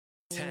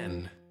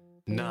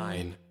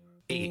9,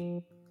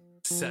 8,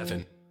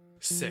 7,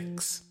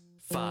 6,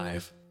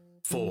 5,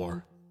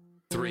 4,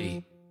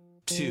 3,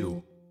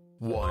 2,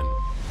 1.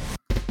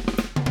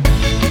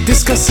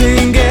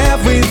 Discussing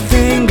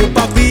everything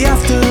about the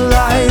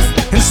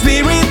afterlife and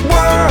spirit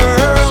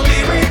world.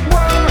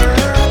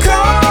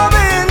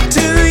 Coming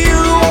to you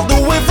all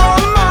the way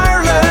from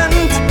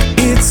Ireland,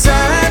 it's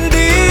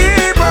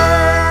Sandie,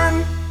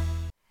 Byrne.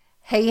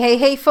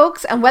 Hey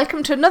folks, and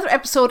welcome to another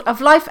episode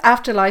of Life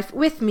After Life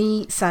with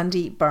me,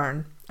 Sandie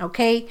Byrne.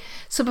 Okay,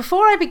 so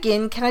before I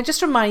begin, can I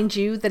just remind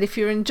you that if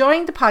you're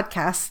enjoying the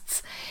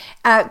podcasts,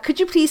 could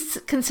you please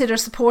consider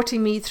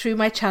supporting me through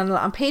my channel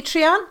on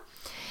Patreon?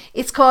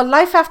 It's called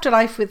Life After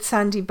Life with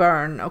Sandie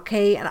Byrne,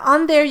 okay? And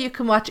on there you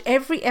can watch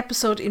every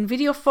episode in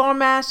video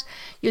format.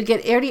 You'll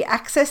get early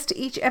access to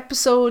each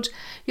episode.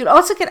 You'll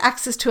also get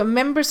access to a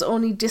members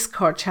only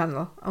Discord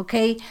channel,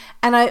 okay?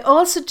 And I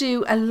also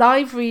do a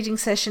live reading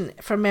session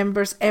for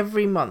members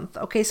every month,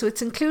 okay? So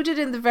it's included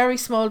in the very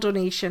small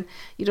donation.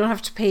 You don't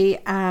have to pay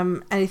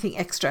anything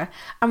extra.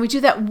 And we do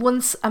that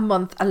once a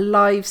month, a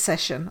live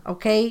session,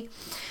 okay?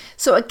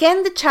 So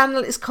again, the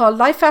channel is called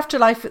Life After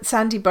Life with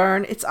Sandie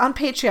Byrne. It's on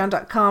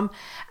patreon.com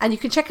and you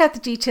can check out the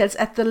details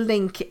at the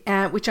link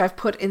which I've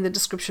put in the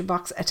description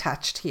box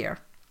attached here.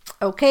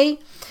 Okay,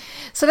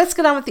 so let's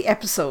get on with the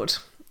episode.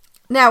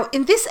 Now,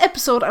 in this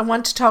episode, I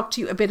want to talk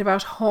to you a bit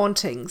about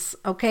hauntings,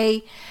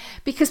 okay?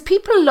 Because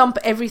people lump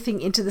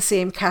everything into the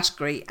same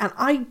category and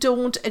I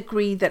don't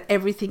agree that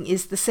everything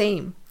is the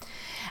same.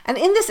 And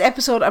in this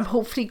episode, I'm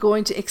hopefully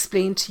going to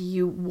explain to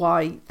you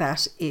why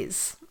that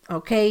is,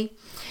 okay?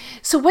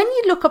 So when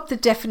you look up the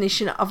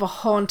definition of a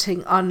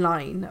haunting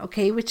online,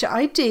 okay, which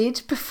I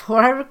did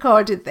before I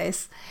recorded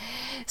this,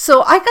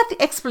 so I got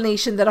the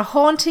explanation that a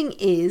haunting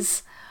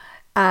is,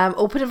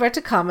 open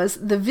inverted commas,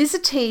 the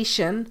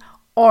visitation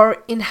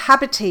or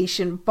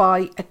inhabitation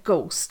by a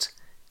ghost,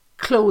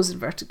 close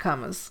inverted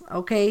commas,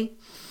 okay?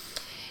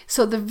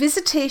 So the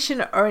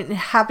visitation or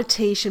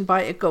inhabitation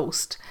by a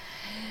ghost.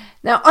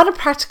 Now, on a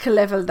practical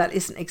level, that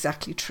isn't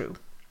exactly true.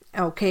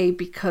 Okay,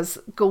 because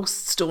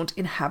ghosts don't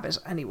inhabit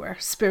anywhere.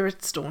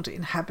 Spirits don't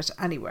inhabit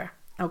anywhere.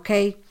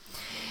 Okay,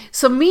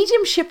 so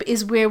mediumship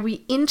is where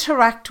we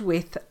interact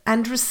with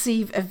and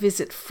receive a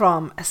visit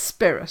from a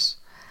spirit.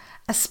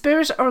 A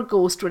spirit or a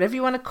ghost, whatever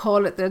you want to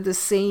call it, they're the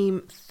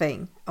same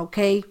thing.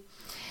 Okay,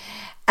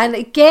 and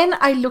again,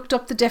 I looked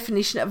up the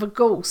definition of a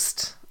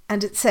ghost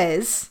and it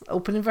says,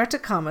 open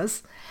inverted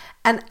commas,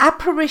 an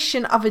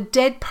apparition of a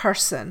dead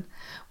person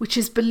which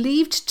is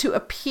believed to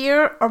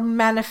appear or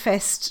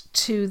manifest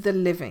to the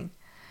living,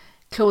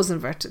 close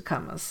inverted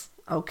commas,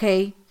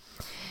 okay?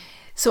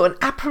 So an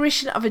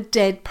apparition of a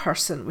dead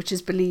person which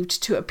is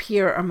believed to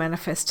appear or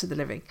manifest to the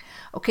living.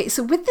 Okay,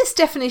 so with this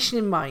definition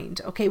in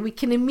mind, okay, we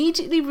can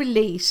immediately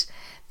relate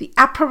the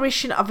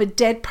apparition of a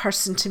dead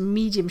person to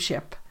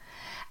mediumship,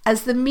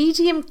 as the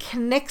medium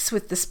connects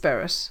with the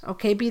spirit,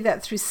 okay, be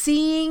that through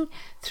seeing,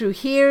 through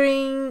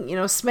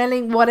hearing,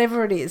 smelling,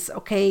 whatever it is,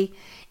 okay?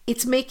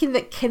 It's making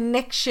that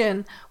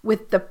connection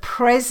with the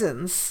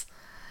presence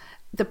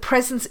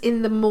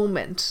in the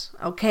moment,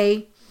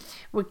 okay?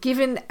 We're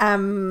given,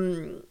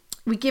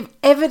 we give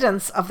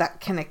evidence of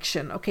that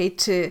connection,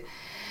 okay?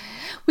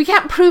 We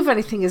can't prove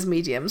anything as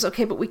mediums,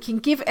 okay? But we can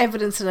give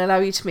evidence and allow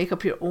you to make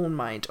up your own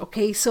mind,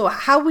 okay? So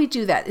how we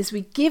do that is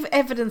we give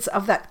evidence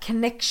of that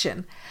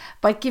connection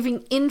by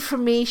giving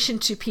information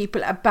to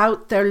people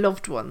about their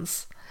loved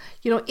ones.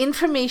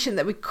 Information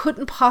that we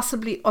couldn't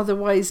possibly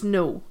otherwise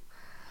know.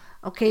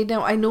 Okay,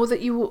 now I know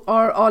that you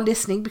are all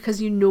listening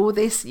because you know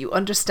this, you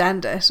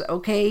understand it,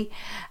 okay?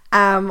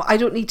 I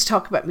don't need to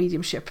talk about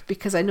mediumship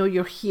because I know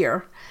you're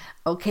here,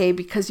 okay?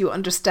 Because you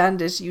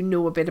understand it, you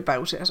know a bit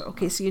about it,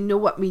 okay? So you know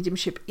what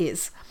mediumship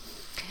is.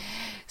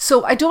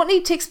 So I don't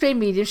need to explain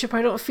mediumship.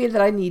 I don't feel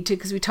that I need to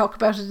because we talk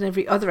about it in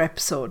every other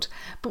episode.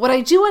 But what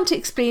I do want to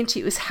explain to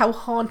you is how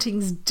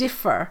hauntings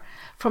differ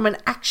from an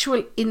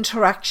actual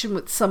interaction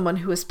with someone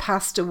who has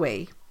passed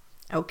away,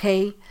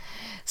 okay?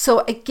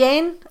 So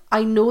again,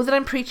 I know that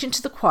I'm preaching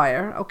to the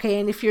choir, okay?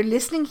 And if you're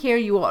listening here,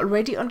 you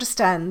already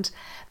understand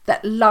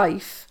that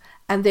life,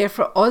 and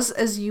therefore us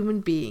as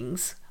human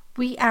beings,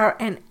 we are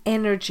an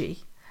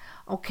energy,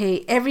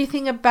 okay?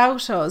 Everything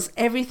about us,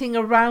 everything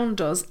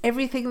around us,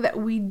 everything that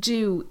we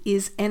do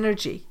is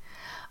energy,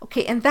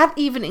 okay? And that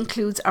even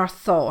includes our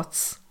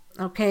thoughts,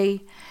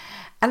 okay?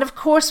 And of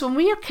course, when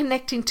we are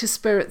connecting to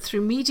spirit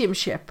through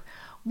mediumship,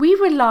 we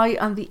rely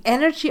on the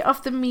energy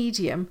of the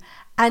medium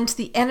and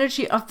the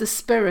energy of the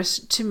spirit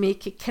to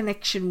make a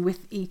connection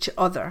with each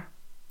other,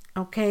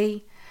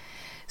 okay?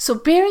 So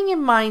bearing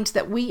in mind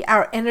that we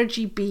are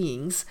energy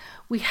beings,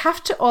 we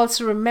have to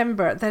also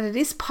remember that it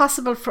is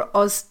possible for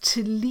us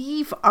to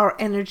leave our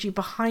energy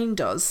behind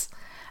us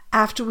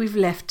after we've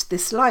left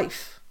this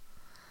life,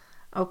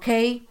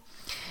 okay?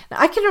 Now,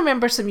 I can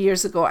remember some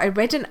years ago, I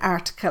read an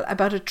article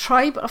about a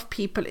tribe of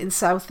people in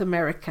South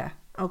America,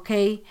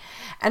 okay?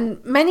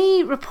 And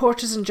many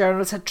reporters and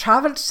journalists had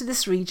travelled to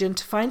this region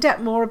to find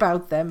out more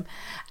about them,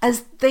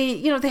 as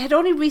they had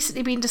only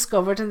recently been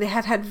discovered and they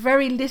had had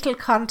very little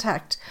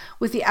contact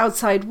with the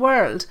outside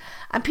world.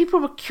 And people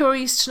were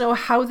curious to know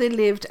how they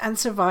lived and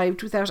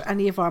survived without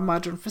any of our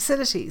modern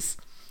facilities,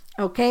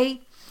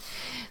 okay?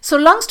 So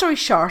long story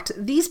short,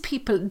 these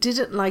people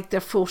didn't like their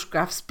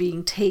photographs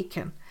being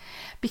taken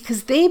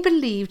because they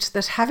believed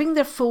that having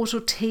their photo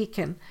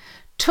taken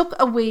took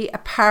away a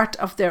part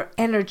of their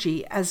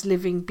energy as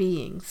living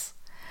beings.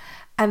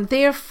 And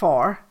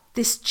therefore,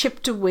 this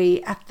chipped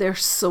away at their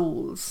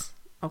souls,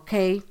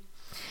 okay?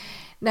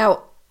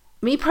 Now,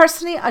 me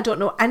personally, I don't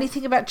know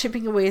anything about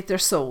chipping away at their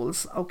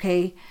souls,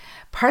 okay?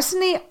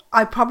 Personally,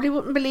 I probably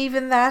wouldn't believe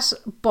in that,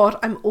 but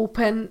I'm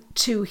open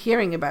to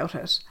hearing about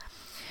it.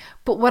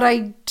 But what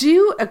I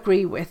do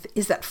agree with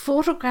is that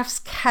photographs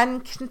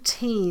can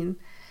contain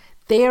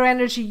their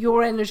energy,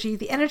 your energy,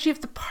 the energy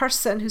of the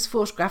person whose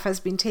photograph has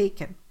been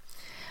taken.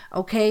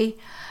 Okay?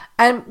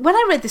 And when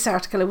I read this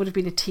article, I would have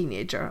been a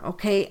teenager.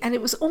 Okay? And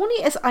it was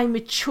only as I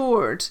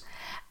matured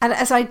and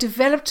as I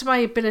developed my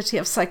ability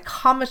of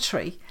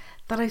psychometry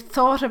that I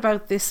thought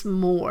about this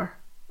more.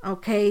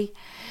 Okay?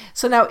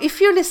 So now,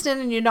 if you're listening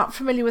and you're not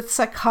familiar with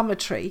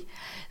psychometry,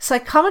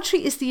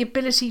 psychometry is the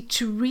ability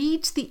to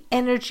read the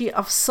energy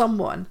of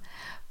someone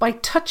by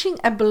touching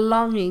a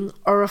belonging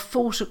or a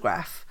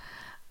photograph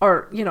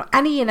or,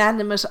 any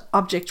inanimate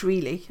object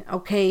really,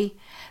 okay,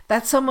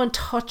 that someone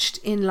touched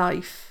in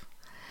life.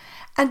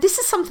 And this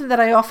is something that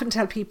I often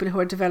tell people who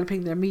are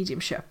developing their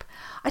mediumship.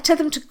 I tell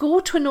them to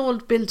go to an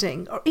old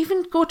building or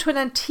even go to an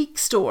antique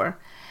store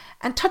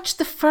and touch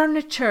the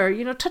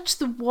furniture, touch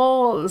the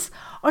walls,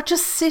 or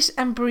just sit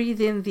and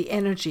breathe in the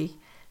energy.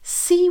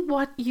 See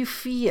what you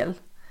feel.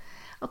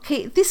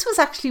 Okay, this was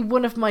actually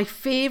one of my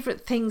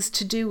favourite things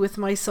to do with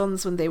my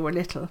sons when they were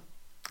little.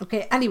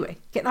 Okay, anyway,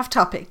 getting off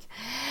topic.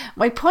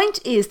 My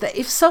point is that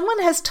if someone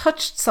has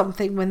touched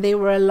something when they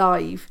were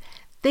alive,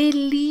 they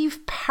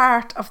leave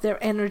part of their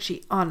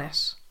energy on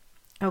it.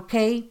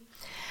 Okay?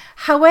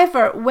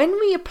 However, when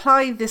we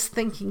apply this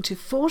thinking to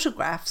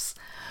photographs,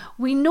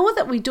 we know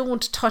that we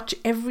don't touch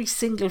every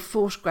single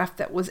photograph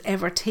that was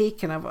ever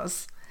taken of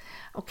us.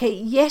 Okay,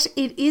 yet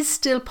it is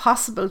still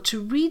possible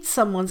to read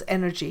someone's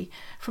energy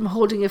from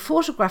holding a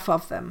photograph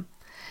of them.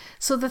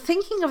 So the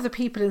thinking of the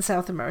people in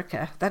South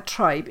America, that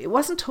tribe, it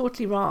wasn't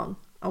totally wrong,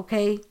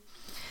 okay?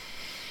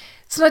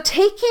 So now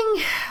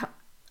taking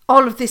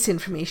all of this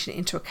information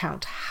into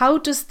account, how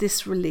does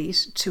this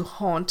relate to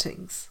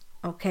hauntings,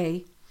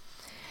 okay?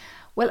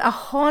 Well, a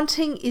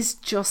haunting is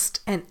just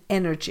an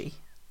energy,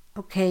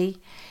 okay?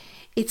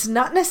 It's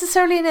not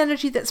necessarily an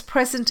energy that's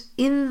present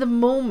in the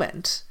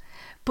moment,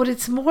 but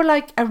it's more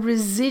like a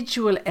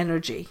residual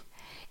energy.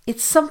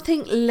 It's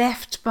something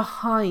left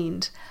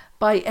behind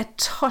by a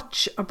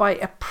touch or by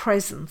a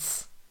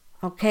presence,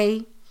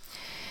 okay?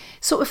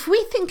 So if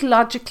we think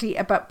logically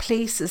about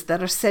places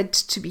that are said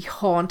to be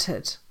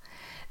haunted,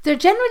 they're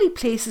generally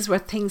places where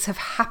things have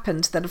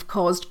happened that have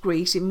caused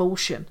great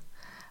emotion,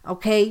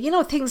 okay?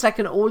 Things like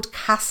an old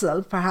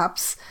castle,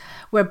 perhaps,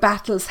 where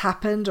battles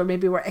happened or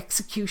maybe where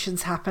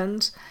executions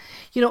happened.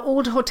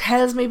 Old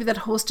hotels maybe that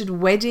hosted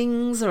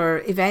weddings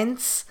or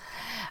events.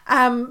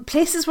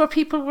 Places where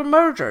people were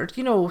murdered,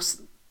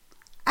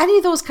 any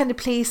of those kind of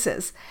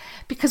places.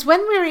 Because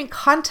when we're in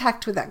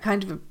contact with that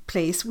kind of a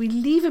place, we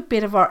leave a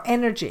bit of our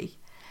energy.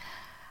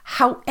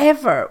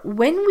 However,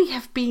 when we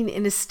have been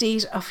in a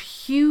state of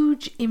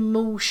huge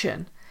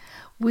emotion,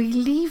 we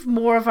leave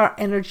more of our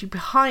energy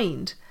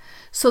behind.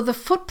 So the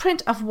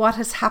footprint of what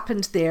has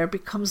happened there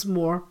becomes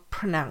more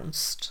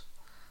pronounced.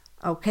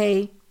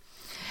 Okay?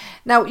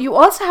 Now, you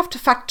also have to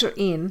factor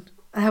in,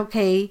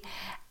 okay,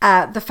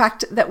 the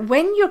fact that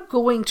when you're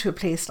going to a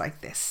place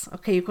like this,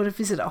 okay, you're going to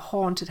visit a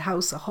haunted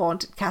house, a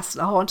haunted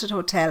castle, a haunted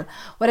hotel,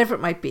 whatever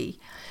it might be,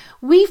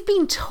 we've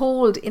been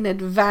told in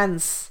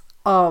advance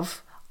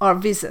of our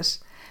visit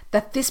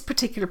that this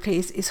particular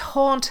place is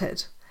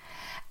haunted.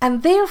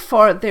 And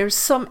therefore, there's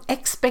some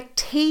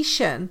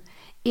expectation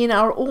in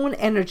our own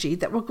energy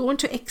that we're going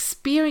to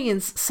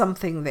experience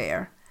something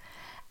there.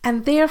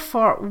 And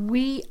therefore,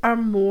 we are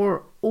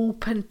more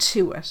open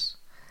to it.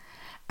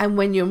 And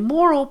when you're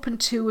more open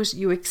to it,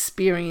 you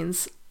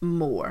experience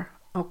more,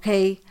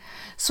 okay?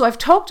 So I've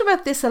talked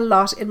about this a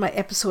lot in my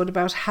episode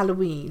about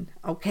Halloween,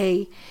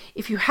 okay?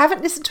 If you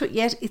haven't listened to it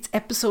yet, it's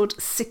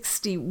episode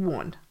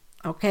 61,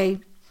 okay?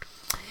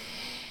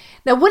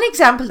 Now, one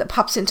example that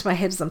pops into my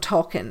head as I'm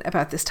talking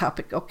about this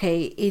topic,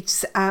 okay,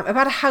 it's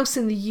about a house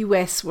in the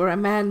US where a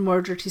man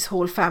murdered his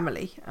whole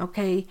family,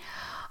 okay?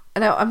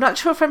 Now, I'm not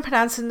sure if I'm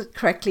pronouncing it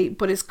correctly,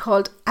 but it's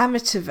called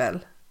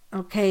Amityville,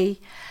 okay?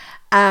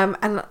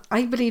 And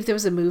I believe there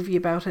was a movie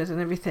about it and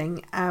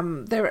everything.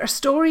 There are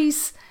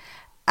stories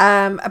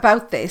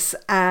about this,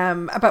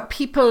 about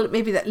people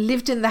maybe that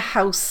lived in the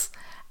house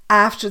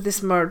after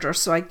this murder.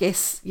 So I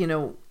guess,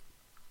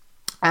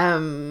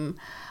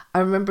 I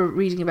remember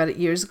reading about it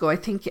years ago. I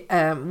think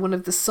one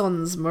of the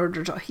sons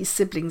murdered his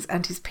siblings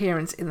and his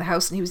parents in the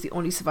house, and he was the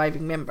only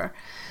surviving member.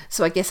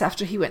 So I guess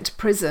after he went to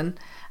prison,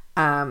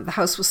 the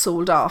house was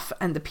sold off,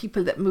 and the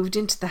people that moved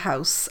into the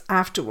house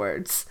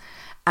afterwards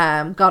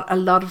got a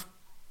lot of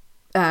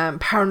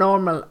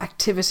paranormal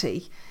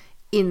activity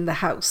in the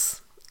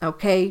house.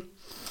 Okay.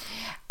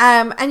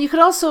 And you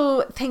could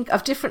also think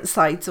of different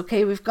sites.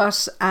 Okay, we've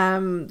got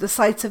the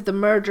sites of the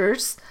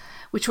murders,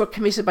 which were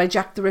committed by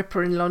Jack the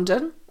Ripper in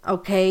London.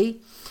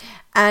 Okay,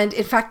 and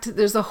in fact,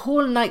 there's a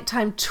whole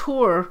nighttime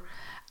tour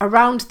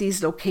around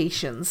these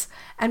locations,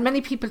 and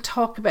many people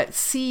talk about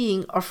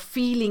seeing or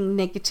feeling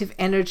negative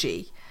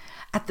energy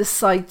at the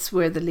sites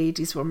where the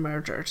ladies were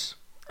murdered.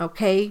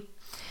 Okay,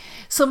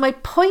 so my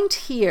point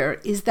here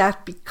is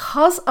that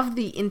because of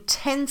the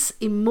intense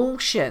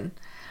emotion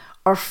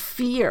or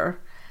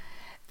fear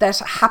that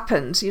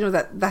happened,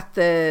 that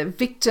the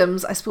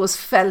victims, I suppose,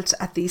 felt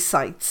at these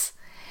sites,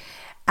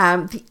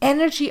 the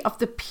energy of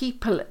the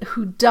people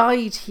who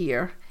died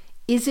here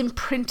is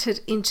imprinted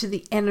into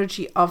the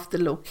energy of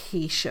the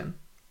location.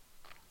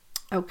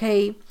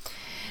 Okay,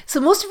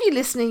 so most of you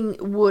listening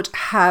would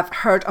have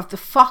heard of the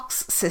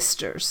Fox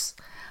sisters.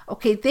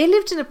 Okay, they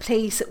lived in a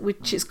place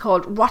which is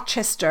called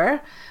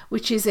Rochester,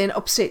 which is in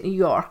upstate New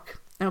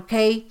York.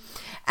 Okay,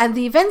 and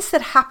the events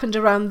that happened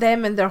around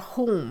them and their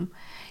home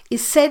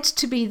is said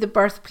to be the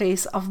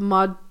birthplace of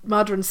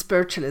modern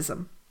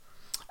spiritualism.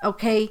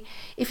 Okay,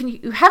 if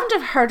you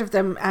haven't heard of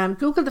them,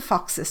 Google the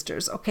Fox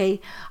sisters. Okay,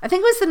 I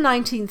think it was the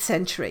 19th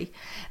century.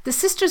 The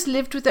sisters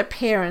lived with their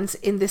parents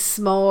in this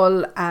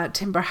small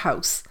timber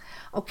house.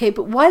 Okay,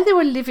 but while they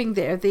were living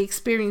there, they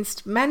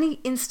experienced many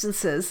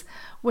instances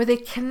where they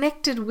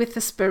connected with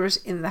the spirit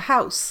in the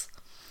house.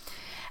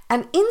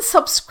 And in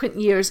subsequent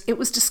years, it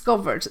was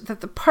discovered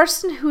that the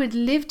person who had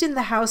lived in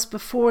the house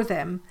before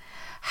them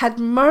had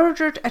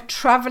murdered a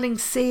traveling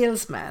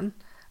salesman,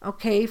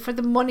 okay, for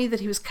the money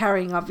that he was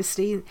carrying.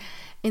 Obviously,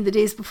 in the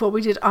days before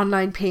we did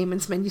online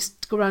payments, men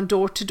used to go around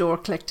door to door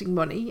collecting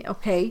money,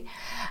 okay,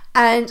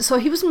 and so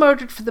he was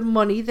murdered for the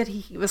money that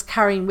he was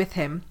carrying with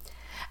him,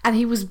 and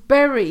he was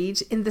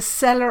buried in the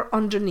cellar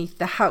underneath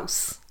the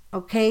house.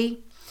 Okay,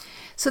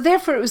 so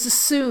therefore it was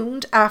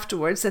assumed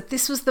afterwards that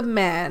this was the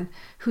man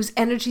whose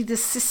energy the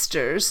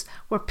sisters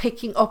were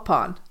picking up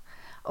on.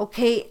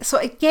 Okay, so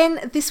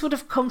again, this would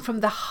have come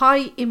from the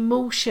high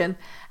emotion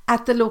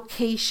at the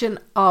location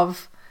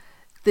of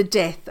the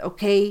death.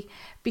 Okay,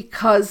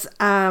 because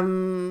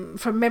from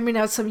memory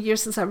now, it's some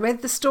years since I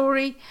read the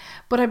story,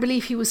 but I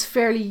believe he was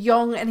fairly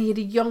young, and he had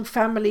a young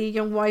family, a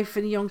young wife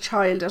and a young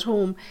child at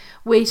home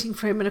waiting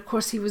for him, and of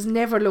course he was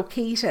never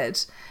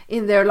located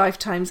in their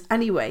lifetimes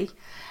anyway.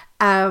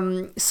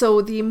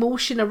 So the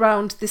emotion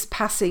around this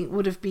passing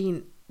would have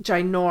been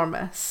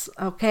ginormous.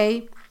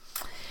 Okay,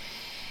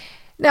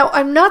 now,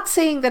 I'm not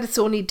saying that it's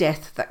only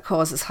death that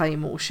causes high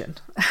emotion,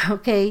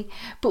 okay?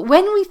 But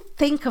when we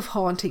think of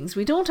hauntings,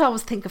 we don't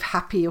always think of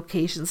happy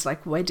occasions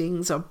like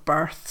weddings or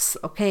births,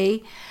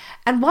 okay?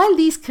 And while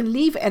these can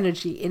leave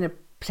energy in a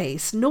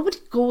place, nobody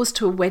goes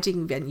to a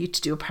wedding venue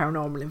to do a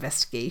paranormal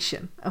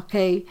investigation,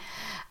 okay?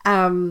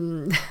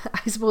 I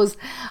suppose,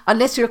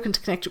 unless you're looking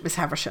to connect with Miss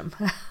Havisham,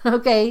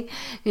 okay?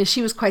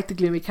 She was quite the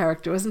gloomy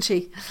character, wasn't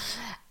she?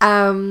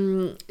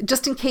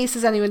 Just in case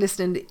there's anyone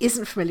listening that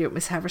isn't familiar with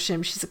Miss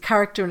Havisham, she's a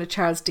character in a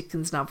Charles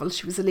Dickens novel.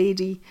 She was a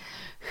lady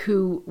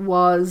who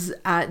was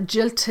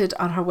jilted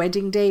on her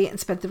wedding day and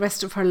spent the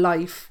rest of her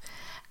life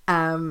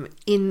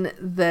in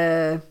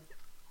the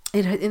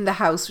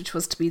house, which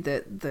was to be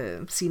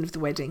the scene of the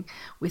wedding,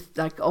 with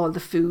like all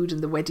the food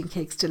and the wedding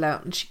cake still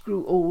out, and she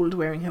grew old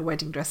wearing her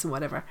wedding dress and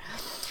whatever.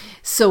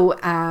 So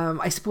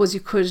I suppose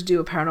you could do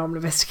a paranormal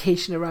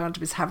investigation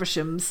around Miss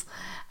Havisham's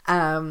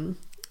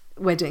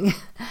wedding.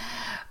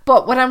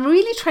 But what I'm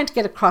really trying to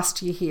get across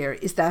to you here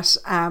is that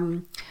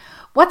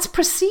what's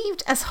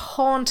perceived as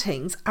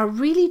hauntings are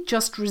really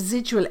just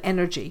residual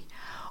energy,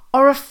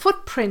 or a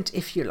footprint,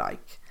 if you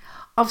like,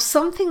 of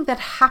something that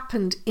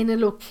happened in a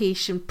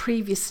location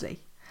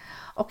previously.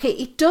 Okay,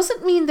 it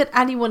doesn't mean that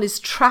anyone is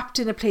trapped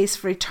in a place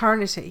for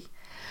eternity,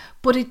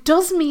 but it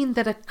does mean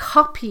that a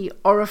copy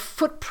or a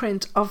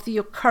footprint of the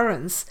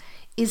occurrence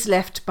is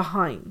left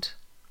behind.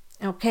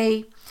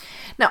 Okay,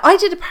 now I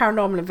did a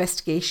paranormal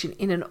investigation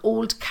in an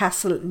old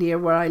castle near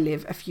where I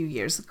live a few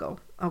years ago.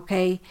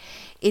 Okay,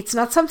 it's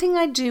not something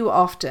I do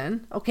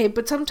often, okay,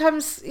 but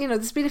sometimes,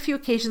 there's been a few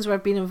occasions where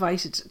I've been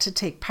invited to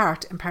take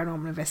part in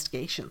paranormal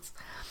investigations.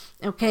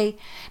 Okay,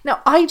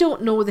 now I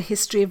don't know the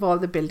history of all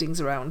the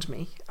buildings around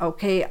me.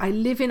 Okay, I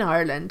live in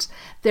Ireland.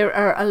 There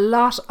are a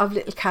lot of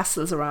little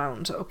castles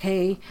around.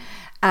 Okay,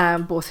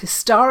 both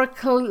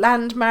historical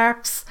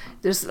landmarks.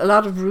 There's a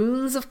lot of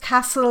ruins of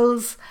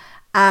castles.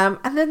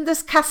 And then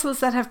there's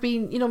castles that have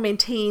been,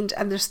 maintained,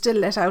 and they're still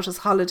let out as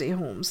holiday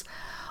homes.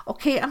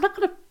 Okay, I'm not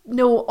going to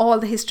know all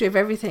the history of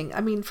everything.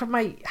 I mean, from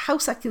my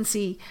house, I can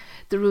see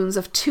the ruins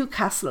of 2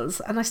 castles,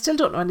 and I still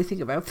don't know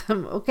anything about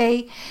them.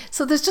 Okay,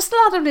 so there's just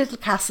a lot of little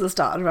castles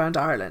dotted around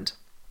Ireland.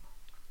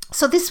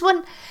 So this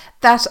one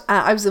that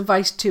I was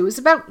invited to is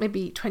about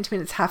maybe 20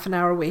 minutes, half an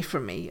hour away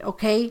from me.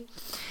 Okay,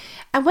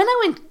 and when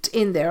I went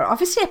in there,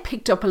 obviously I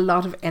picked up a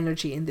lot of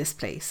energy in this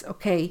place.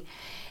 Okay.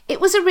 It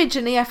was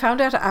originally, I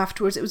found out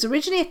afterwards, it was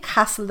originally a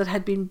castle that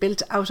had been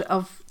built out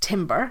of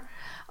timber,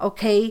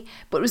 okay,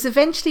 but it was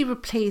eventually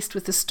replaced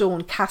with a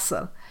stone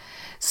castle.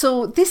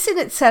 So this in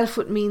itself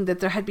would mean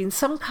that there had been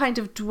some kind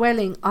of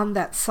dwelling on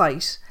that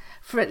site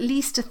for at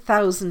least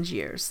 1,000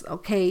 years,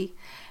 okay,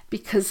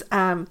 because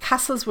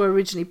castles were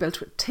originally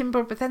built with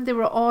timber, but then they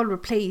were all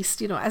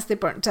replaced, as they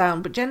burnt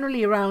down, but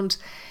generally around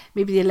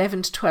maybe the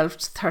 11th,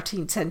 12th,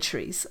 13th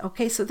centuries,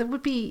 okay, so there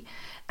would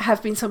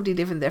have been somebody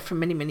living there for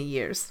many, many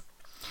years.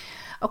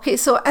 Okay,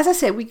 so as I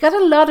said, we got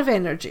a lot of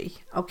energy,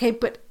 okay,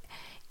 but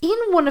in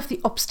one of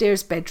the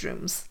upstairs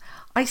bedrooms,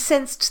 I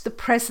sensed the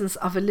presence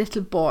of a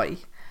little boy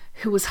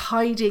who was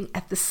hiding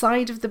at the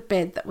side of the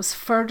bed that was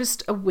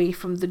furthest away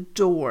from the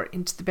door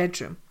into the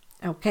bedroom,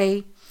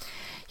 okay?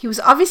 He was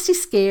obviously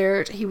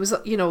scared. He was,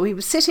 he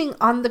was sitting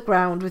on the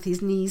ground with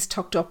his knees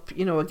tucked up,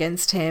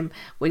 against him,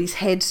 with his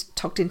head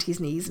tucked into his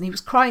knees, and he was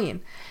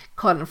crying,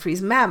 calling for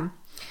his mam.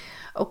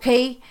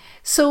 Okay,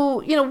 so,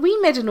 we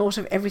made a note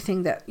of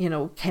everything that,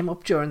 came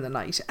up during the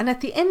night. And at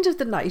the end of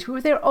the night, we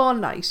were there all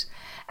night.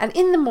 And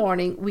in the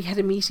morning, we had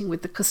a meeting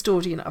with the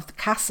custodian of the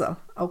castle,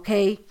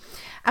 okay?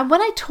 And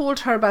when I told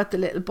her about the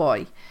little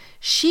boy,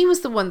 she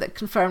was the one that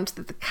confirmed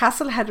that the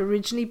castle had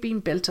originally been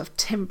built of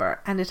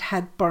timber and it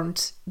had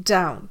burnt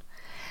down.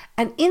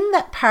 And in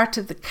that part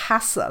of the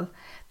castle,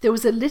 there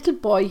was a little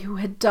boy who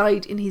had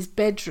died in his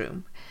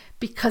bedroom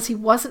because he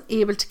wasn't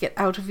able to get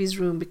out of his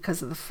room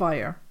because of the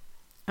fire.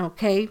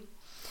 Okay?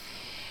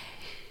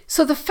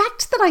 So the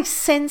fact that I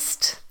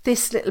sensed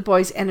this little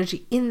boy's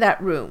energy in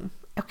that room,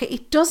 okay,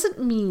 it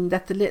doesn't mean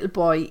that the little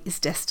boy is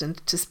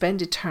destined to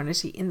spend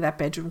eternity in that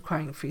bedroom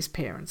crying for his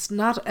parents.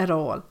 Not at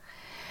all.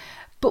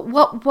 But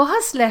what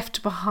was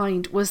left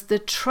behind was the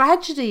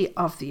tragedy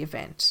of the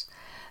event,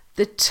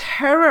 the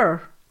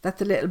terror that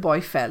the little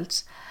boy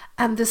felt,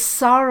 and the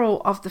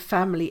sorrow of the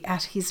family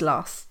at his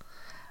loss.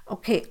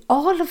 Okay,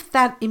 all of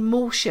that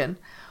emotion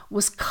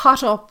was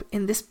caught up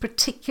in this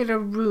particular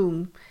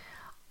room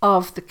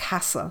of the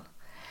castle.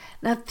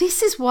 Now,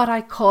 this is what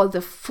I call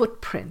the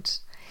footprint.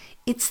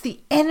 It's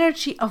the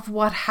energy of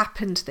what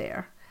happened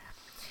there.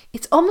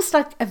 It's almost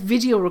like a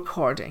video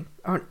recording,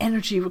 or an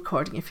energy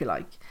recording, if you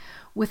like,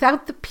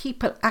 without the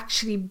people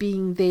actually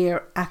being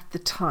there at the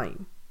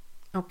time.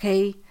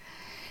 Okay?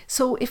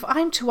 So if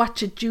I'm to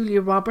watch a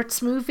Julia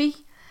Roberts movie,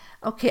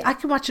 okay, I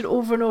can watch it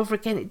over and over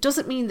again. It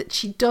doesn't mean that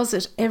she does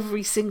it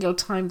every single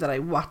time that I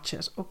watch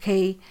it,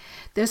 okay?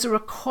 There's a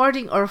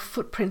recording or a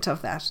footprint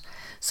of that.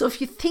 So if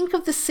you think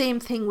of the same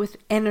thing with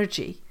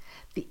energy,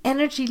 the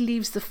energy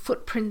leaves the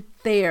footprint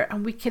there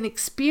and we can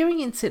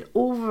experience it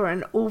over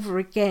and over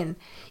again.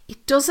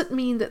 It doesn't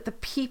mean that the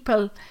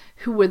people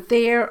who were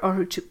there or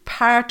who took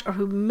part or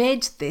who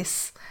made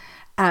this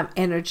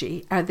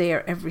energy are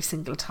there every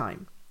single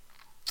time.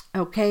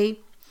 Okay?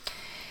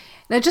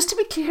 Now, just to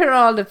be clear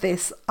on all of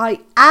this,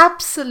 I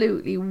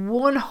absolutely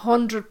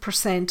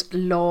 100%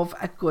 love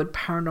a good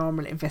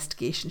paranormal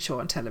investigation show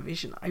on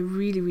television. I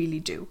really, really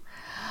do.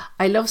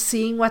 I love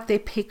seeing what they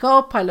pick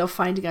up. I love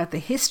finding out the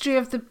history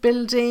of the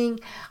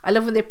building. I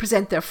love when they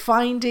present their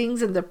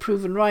findings and they're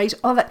proven right,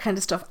 all that kind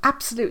of stuff.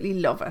 Absolutely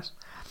love it.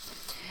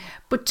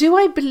 But do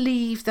I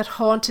believe that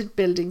haunted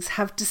buildings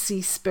have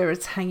deceased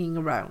spirits hanging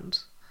around?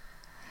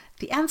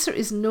 The answer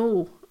is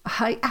no.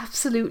 I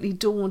absolutely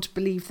don't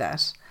believe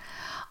that.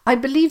 I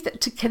believe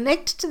that to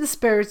connect to the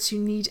spirits, you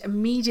need a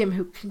medium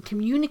who can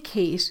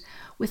communicate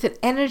with an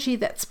energy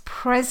that's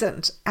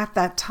present at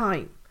that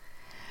time.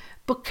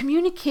 But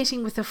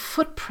communicating with a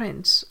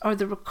footprint or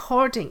the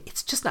recording,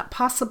 it's just not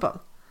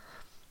possible.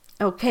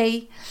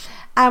 Okay?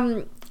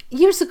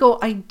 Years ago,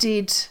 I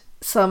did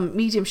some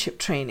mediumship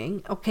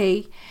training,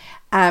 okay,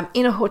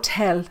 in a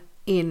hotel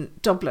in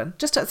Dublin,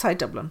 just outside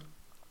Dublin.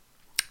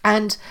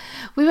 And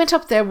we went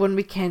up there one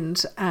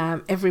weekend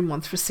every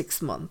month for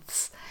 6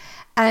 months.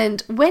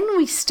 And when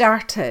we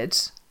started,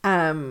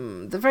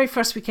 the very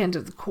first weekend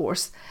of the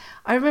course,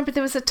 I remember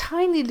there was a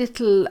tiny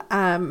little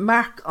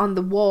mark on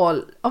the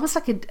wall, almost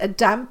like a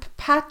damp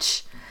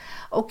patch,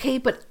 okay,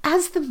 but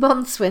as the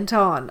months went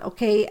on,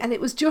 okay, and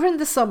it was during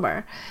the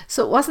summer,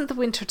 so it wasn't the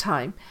winter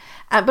time,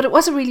 but it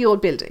was a really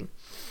old building.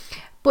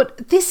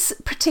 But this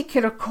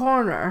particular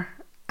corner,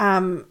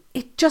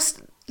 it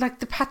just, like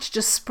the patch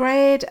just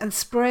spread and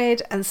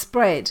spread and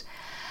spread.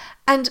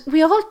 And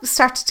we all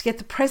started to get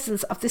the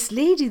presence of this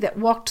lady that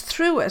walked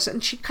through it,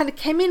 and she kind of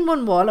came in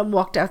one wall and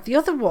walked out the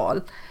other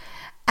wall.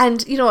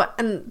 And,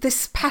 and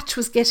this patch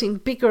was getting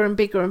bigger and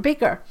bigger and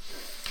bigger.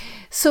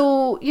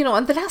 So,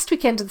 on the last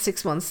weekend of the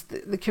 6 months,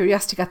 the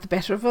curiosity got the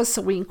better of us.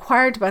 So we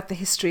inquired about the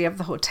history of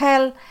the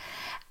hotel.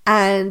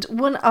 And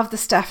one of the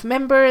staff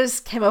members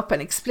came up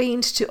and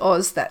explained to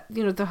us that,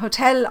 the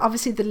hotel,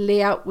 obviously the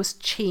layout was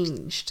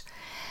changed.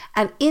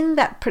 And in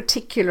that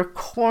particular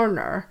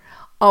corner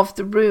of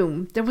the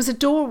room, there was a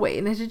doorway,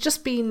 and it had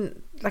just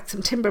been like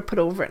some timber put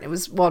over it, and it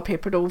was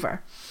wallpapered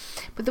over.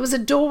 But there was a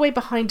doorway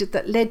behind it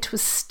that led to a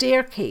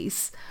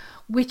staircase,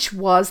 which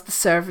was the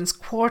servants'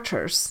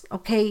 quarters.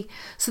 Okay,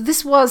 so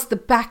this was the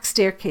back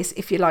staircase,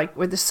 if you like,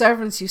 where the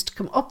servants used to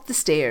come up the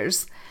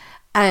stairs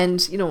and,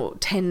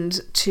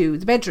 tend to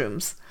the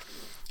bedrooms.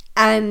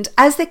 And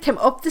as they came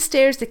up the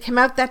stairs, they came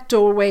out that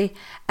doorway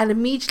and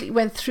immediately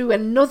went through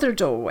another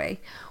doorway,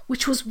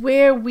 which was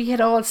where we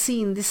had all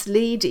seen this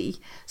lady.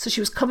 So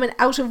she was coming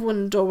out of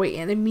one doorway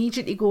and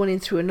immediately going in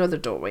through another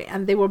doorway.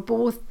 And they were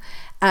both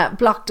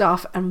blocked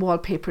off and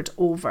wallpapered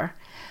over.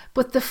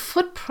 But the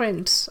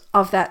footprint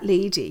of that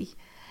lady,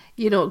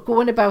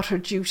 going about her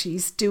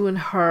duties, doing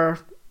her,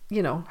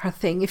 her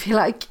thing, if you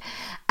like,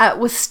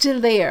 was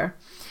still there.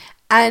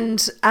 And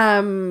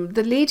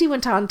the lady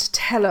went on to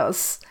tell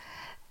us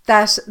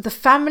that the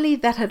family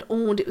that had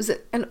owned it was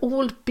an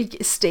old big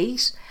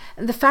estate,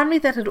 and the family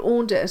that had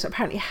owned it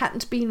apparently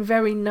hadn't been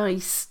very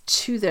nice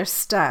to their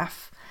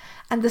staff,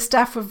 and the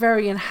staff were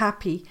very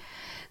unhappy.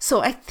 So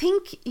I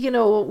think,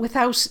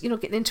 without,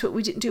 getting into it,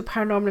 we didn't do a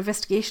paranormal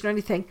investigation or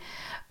anything,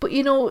 but,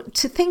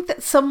 to think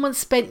that someone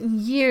spent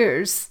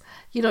years,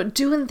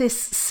 doing this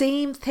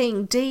same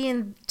thing day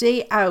in,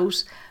 day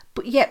out,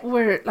 but yet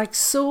were like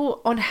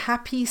so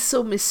unhappy,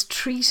 so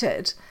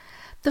mistreated,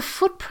 the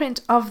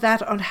footprint of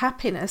that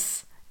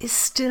unhappiness is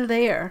still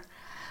there.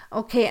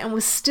 Okay, and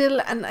was still,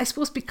 and I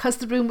suppose because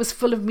the room was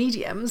full of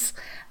mediums,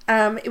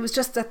 it was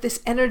just that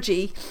this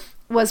energy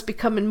was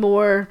becoming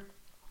more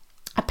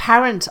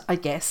apparent, I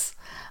guess.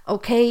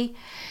 Okay,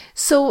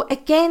 so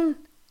again,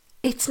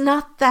 it's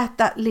not that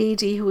that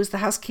lady who is the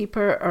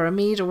housekeeper or a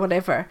maid or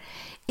whatever,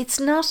 it's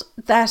not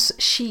that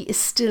she is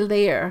still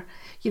there,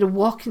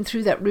 walking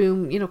through that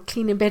room,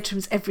 cleaning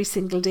bedrooms every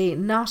single day,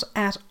 not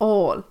at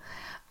all.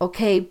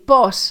 Okay,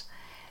 but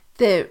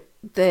the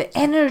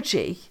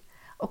energy,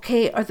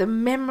 okay, or the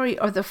memory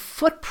or the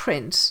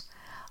footprint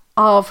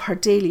of her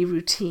daily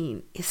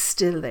routine is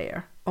still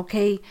there.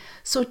 Okay,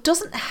 so it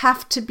doesn't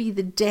have to be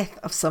the death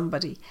of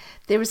somebody.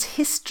 There is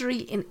history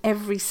in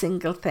every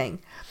single thing.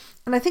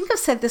 And I think I've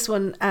said this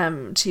one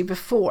to you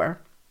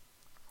before,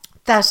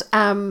 that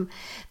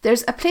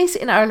there's a place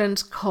in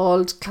Ireland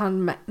called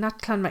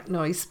not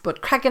Clonmacnoise,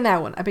 but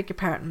Craiganawan, I beg your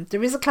pardon.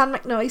 There is a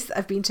Clonmacnoise that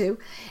I've been to.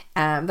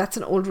 That's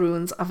an old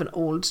ruins of an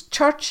old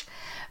church.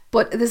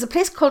 But there's a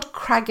place called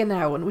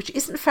Craiganawan, which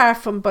isn't far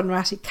from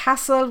Bunratty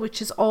Castle,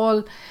 which is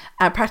all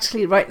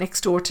practically right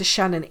next door to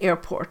Shannon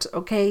Airport,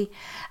 okay?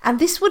 And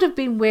this would have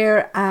been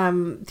where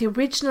the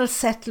original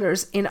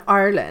settlers in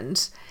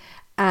Ireland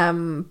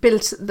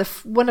built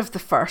one of the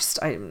first.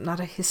 I'm not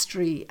a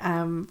history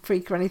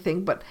freak or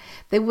anything, but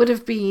they would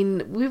have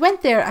been, we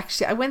went there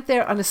actually, I went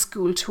there on a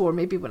school tour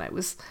maybe when I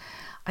was,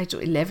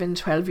 11,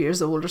 12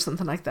 years old or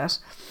something like that.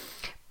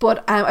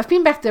 But I've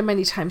been back there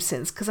many times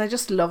since because I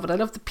just love it. I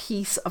love the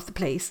peace of the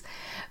place.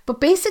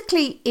 But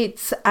basically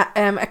it's a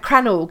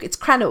crannog. It's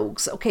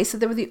crannogs. Okay, so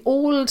they were the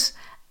old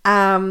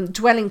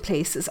dwelling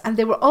places, and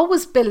they were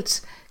always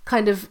built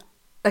kind of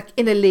like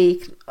in a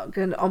lake,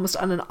 almost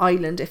on an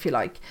island, if you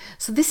like.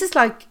 So this is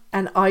like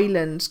an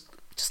island,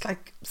 just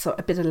like so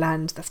a bit of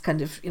land that's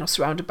kind of,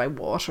 surrounded by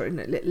water in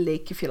a little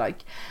lake, if you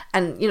like.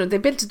 And, they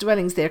built the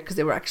dwellings there because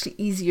they were actually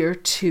easier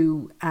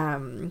to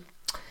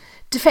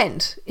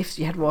defend if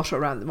you had water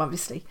around them,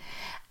 obviously.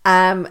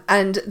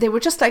 And they were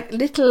just like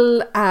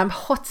little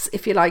huts,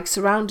 if you like,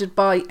 surrounded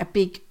by a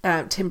big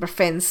timber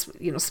fence,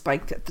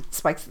 spikes at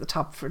the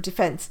top for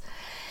defense.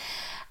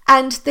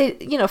 And they,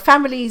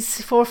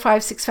 families, 4,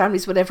 5, 6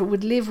 families, whatever,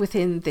 would live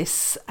within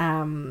this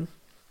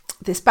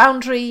this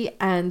boundary,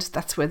 and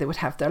that's where they would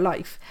have their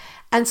life.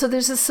 And so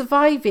there's a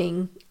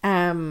surviving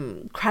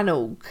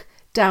crannog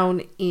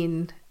down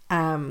in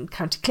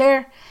County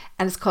Clare,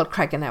 and it's called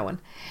Craiganawan.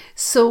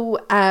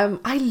 So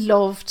I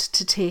loved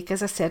to take,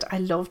 as I said, I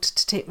loved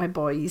to take my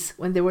boys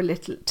when they were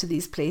little to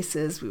these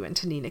places. We went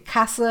to Nina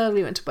Castle,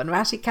 we went to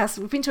Bunratty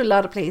Castle, we've been to a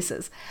lot of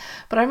places.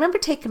 But I remember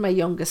taking my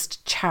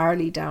youngest,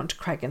 Charlie, down to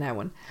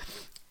Craiganawan.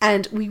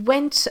 And we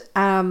went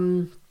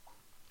on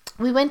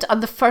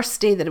the first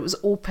day that it was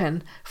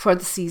open for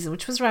the season,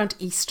 which was around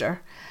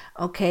Easter.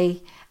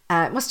 Okay,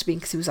 it must have been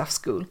because he was off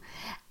school.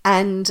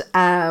 And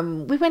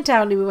we went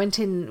down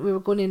and we were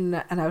going in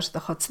and out of the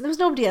huts, and there was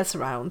nobody else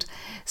around.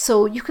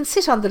 So you can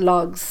sit on the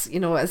logs,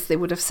 as they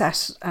would have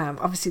sat.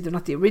 Obviously, they're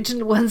not the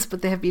original ones,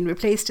 but they have been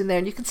replaced in there.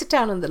 And you can sit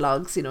down on the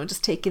logs, and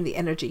just take in the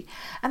energy.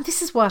 And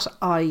this is what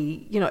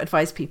I,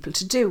 advise people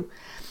to do.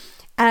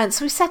 And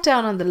so we sat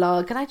down on the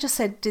log, and I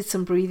just did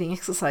some breathing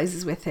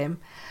exercises with him.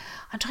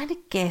 I'm trying to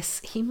guess,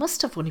 he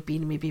must have only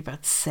been maybe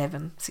about 6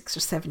 or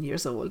 7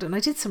 years old. And I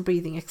did some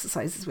breathing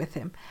exercises with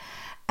him.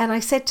 And I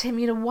said to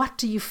him, what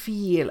do you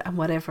feel and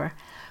whatever.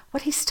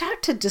 Well, he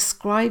started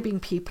describing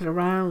people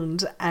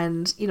around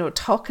and,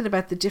 talking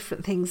about the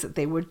different things that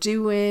they were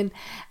doing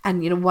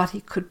and, what he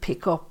could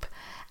pick up.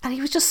 And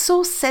he was just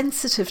so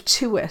sensitive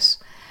to it.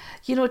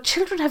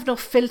 Children have no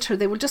filter.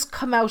 They will just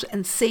come out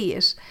and say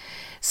it.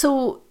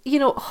 So,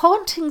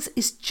 hauntings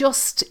is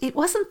just, it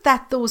wasn't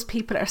that those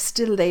people are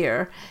still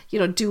there,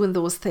 doing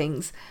those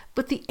things,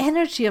 but the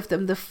energy of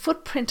them, the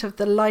footprint of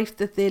the life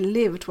that they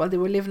lived while they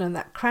were living on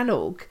that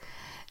crannog,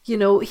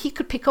 he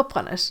could pick up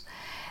on it.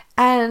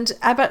 And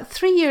about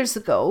 3 years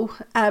ago,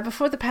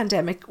 before the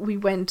pandemic, we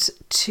went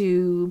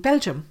to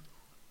Belgium.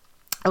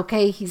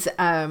 Okay, he is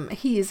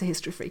a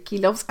history freak. He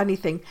loves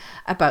anything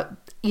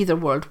about either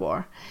World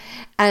War.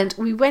 And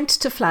we went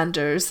to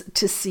Flanders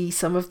to see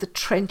some of the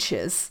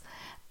trenches,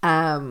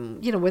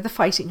 where the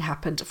fighting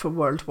happened for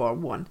World War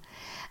One.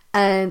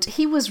 And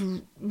he was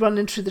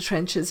running through the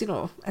trenches,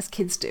 as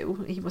kids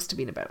do. He must have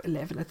been about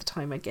 11 at the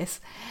time, I guess.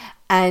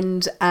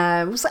 And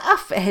was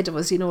off ahead of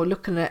us,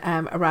 looking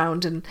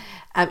around. And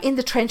in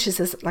the trenches,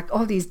 there's like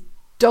all these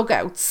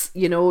dugouts,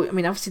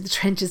 obviously the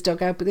trench is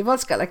dug out, but they've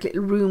also got like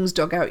little rooms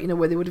dug out,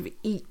 where they would have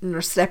eaten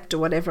or slept or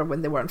whatever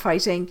when they weren't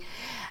fighting.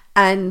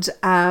 And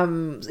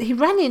he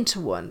ran into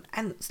one,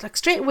 and it's like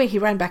straight away he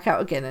ran back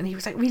out again, and he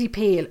was like really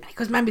pale. And he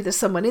goes, "Maybe there's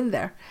someone in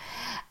there."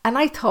 And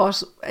I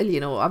thought,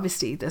 well,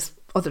 obviously there's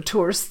other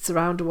tourists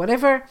around or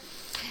whatever.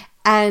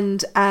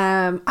 And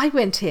I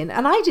went in,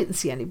 and I didn't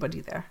see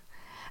anybody there.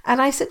 And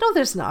I said, "No,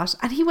 there's not."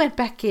 And he went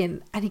back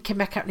in, and he came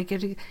back out, and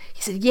he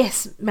said,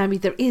 "Yes, Mammy,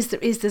 there is.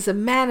 There's a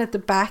man at the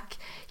back,"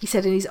 he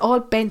said, "and he's all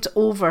bent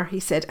over,"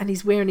 he said, "and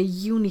he's wearing a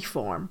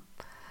uniform."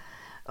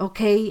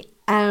 Okay,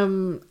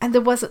 and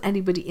there wasn't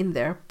anybody in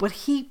there, but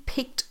he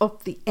picked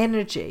up the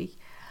energy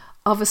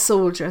of a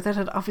soldier that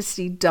had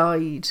obviously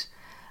died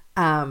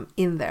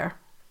in there,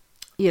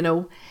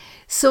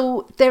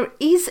 So there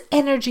is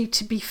energy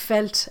to be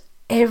felt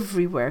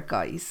everywhere,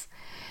 guys.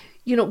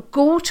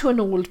 Go to an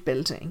old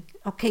building,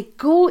 okay?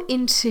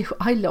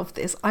 I love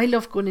this. I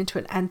love going into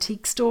an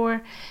antique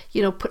store,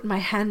 putting my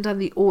hand on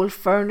the old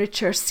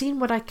furniture, seeing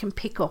what I can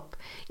pick up.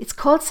 It's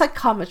called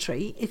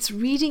psychometry. It's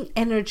reading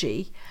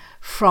energy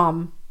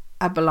from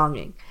a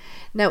belonging.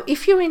 Now,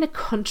 if you're in a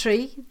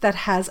country that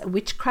has a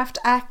witchcraft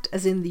act,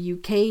 as in the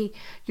UK,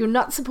 you're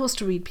not supposed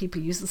to read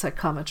people using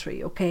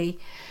psychometry, okay?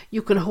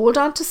 You can hold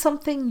on to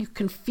something, you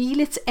can feel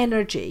its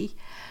energy,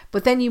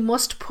 but then you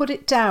must put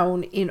it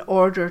down in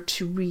order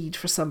to read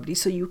for somebody.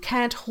 So you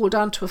can't hold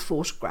on to a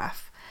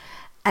photograph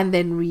and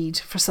then read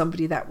for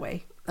somebody that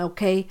way,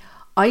 okay?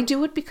 I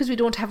do it because we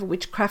don't have a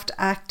witchcraft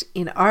act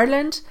in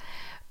Ireland,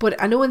 but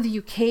I know in the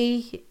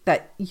UK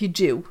that you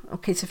do.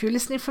 Okay, so if you're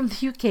listening from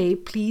the UK,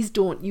 please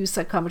don't use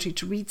psychometry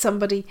to read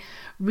somebody.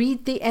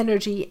 Read the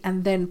energy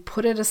and then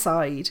put it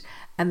aside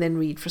and then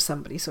read for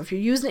somebody. So if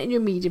you're using it in your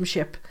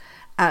mediumship,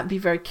 be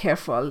very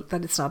careful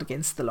that it's not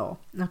against the law,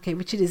 okay,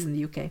 which it is in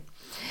the UK.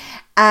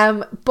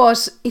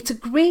 But it's a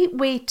great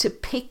way to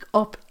pick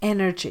up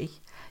energy.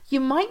 You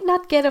might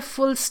not get a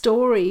full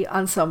story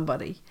on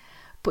somebody,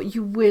 but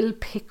you will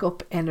pick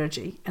up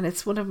energy. And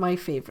it's one of my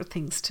favorite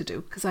things to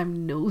do because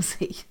I'm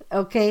nosy,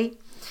 okay?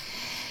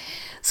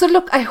 So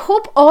look, I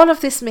hope all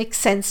of this makes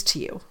sense to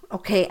you,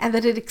 okay? And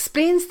that it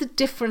explains the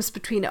difference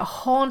between a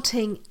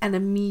haunting and a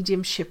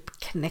mediumship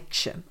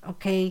connection,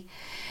 okay?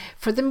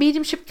 For the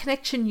mediumship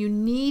connection, you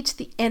need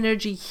the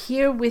energy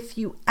here with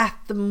you at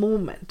the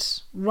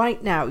moment,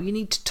 right now. You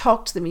need to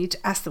talk to them, you need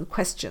to ask them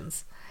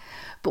questions.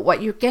 But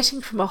what you're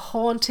getting from a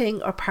haunting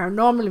or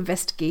paranormal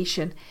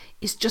investigation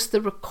is just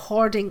the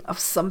recording of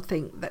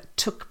something that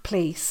took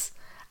place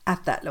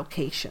at that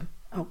location,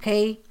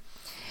 okay?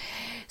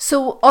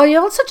 So I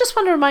also just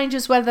want to remind you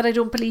as well that I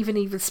don't believe in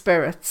evil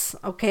spirits,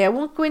 okay? I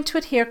won't go into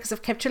it here because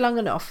I've kept you long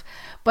enough,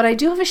 but I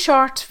do have a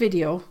short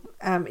video.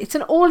 It's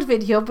an old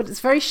video, but it's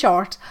very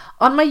short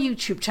on my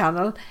YouTube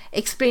channel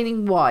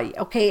explaining why,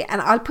 okay?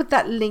 And I'll put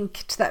that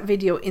link to that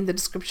video in the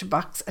description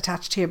box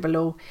attached here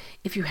below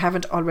if you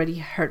haven't already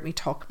heard me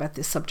talk about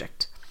this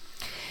subject.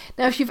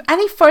 Now, if you have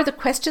any further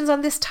questions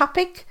on this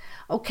topic,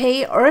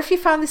 okay, or if you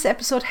found this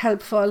episode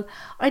helpful,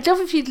 I'd love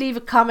if you'd leave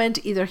a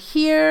comment either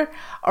here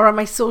or on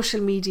my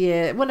social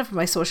media, one of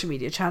my social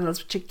media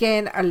channels, which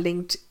again are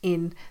linked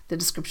in the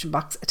description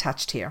box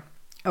attached here,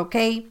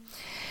 okay?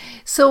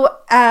 So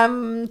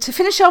to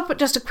finish up,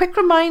 just a quick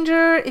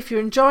reminder, if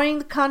you're enjoying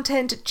the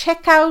content,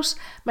 check out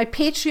my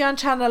Patreon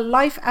channel,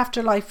 Life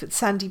After Life with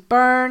Sandie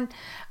Byrne,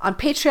 on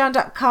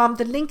patreon.com.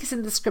 The link is in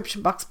the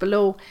description box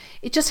below.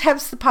 It just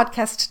helps the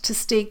podcast to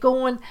stay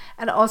going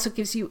and also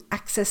gives you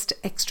access to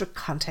extra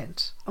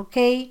content,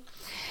 okay?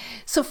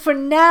 So for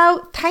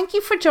now, thank you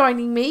for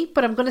joining me,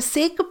 but I'm going to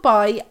say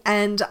goodbye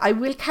and I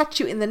will catch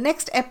you in the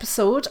next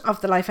episode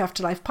of the Life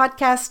After Life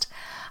podcast.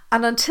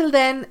 And until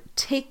then,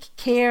 take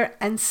care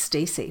and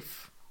stay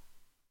safe.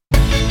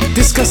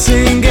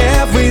 Discussing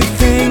everything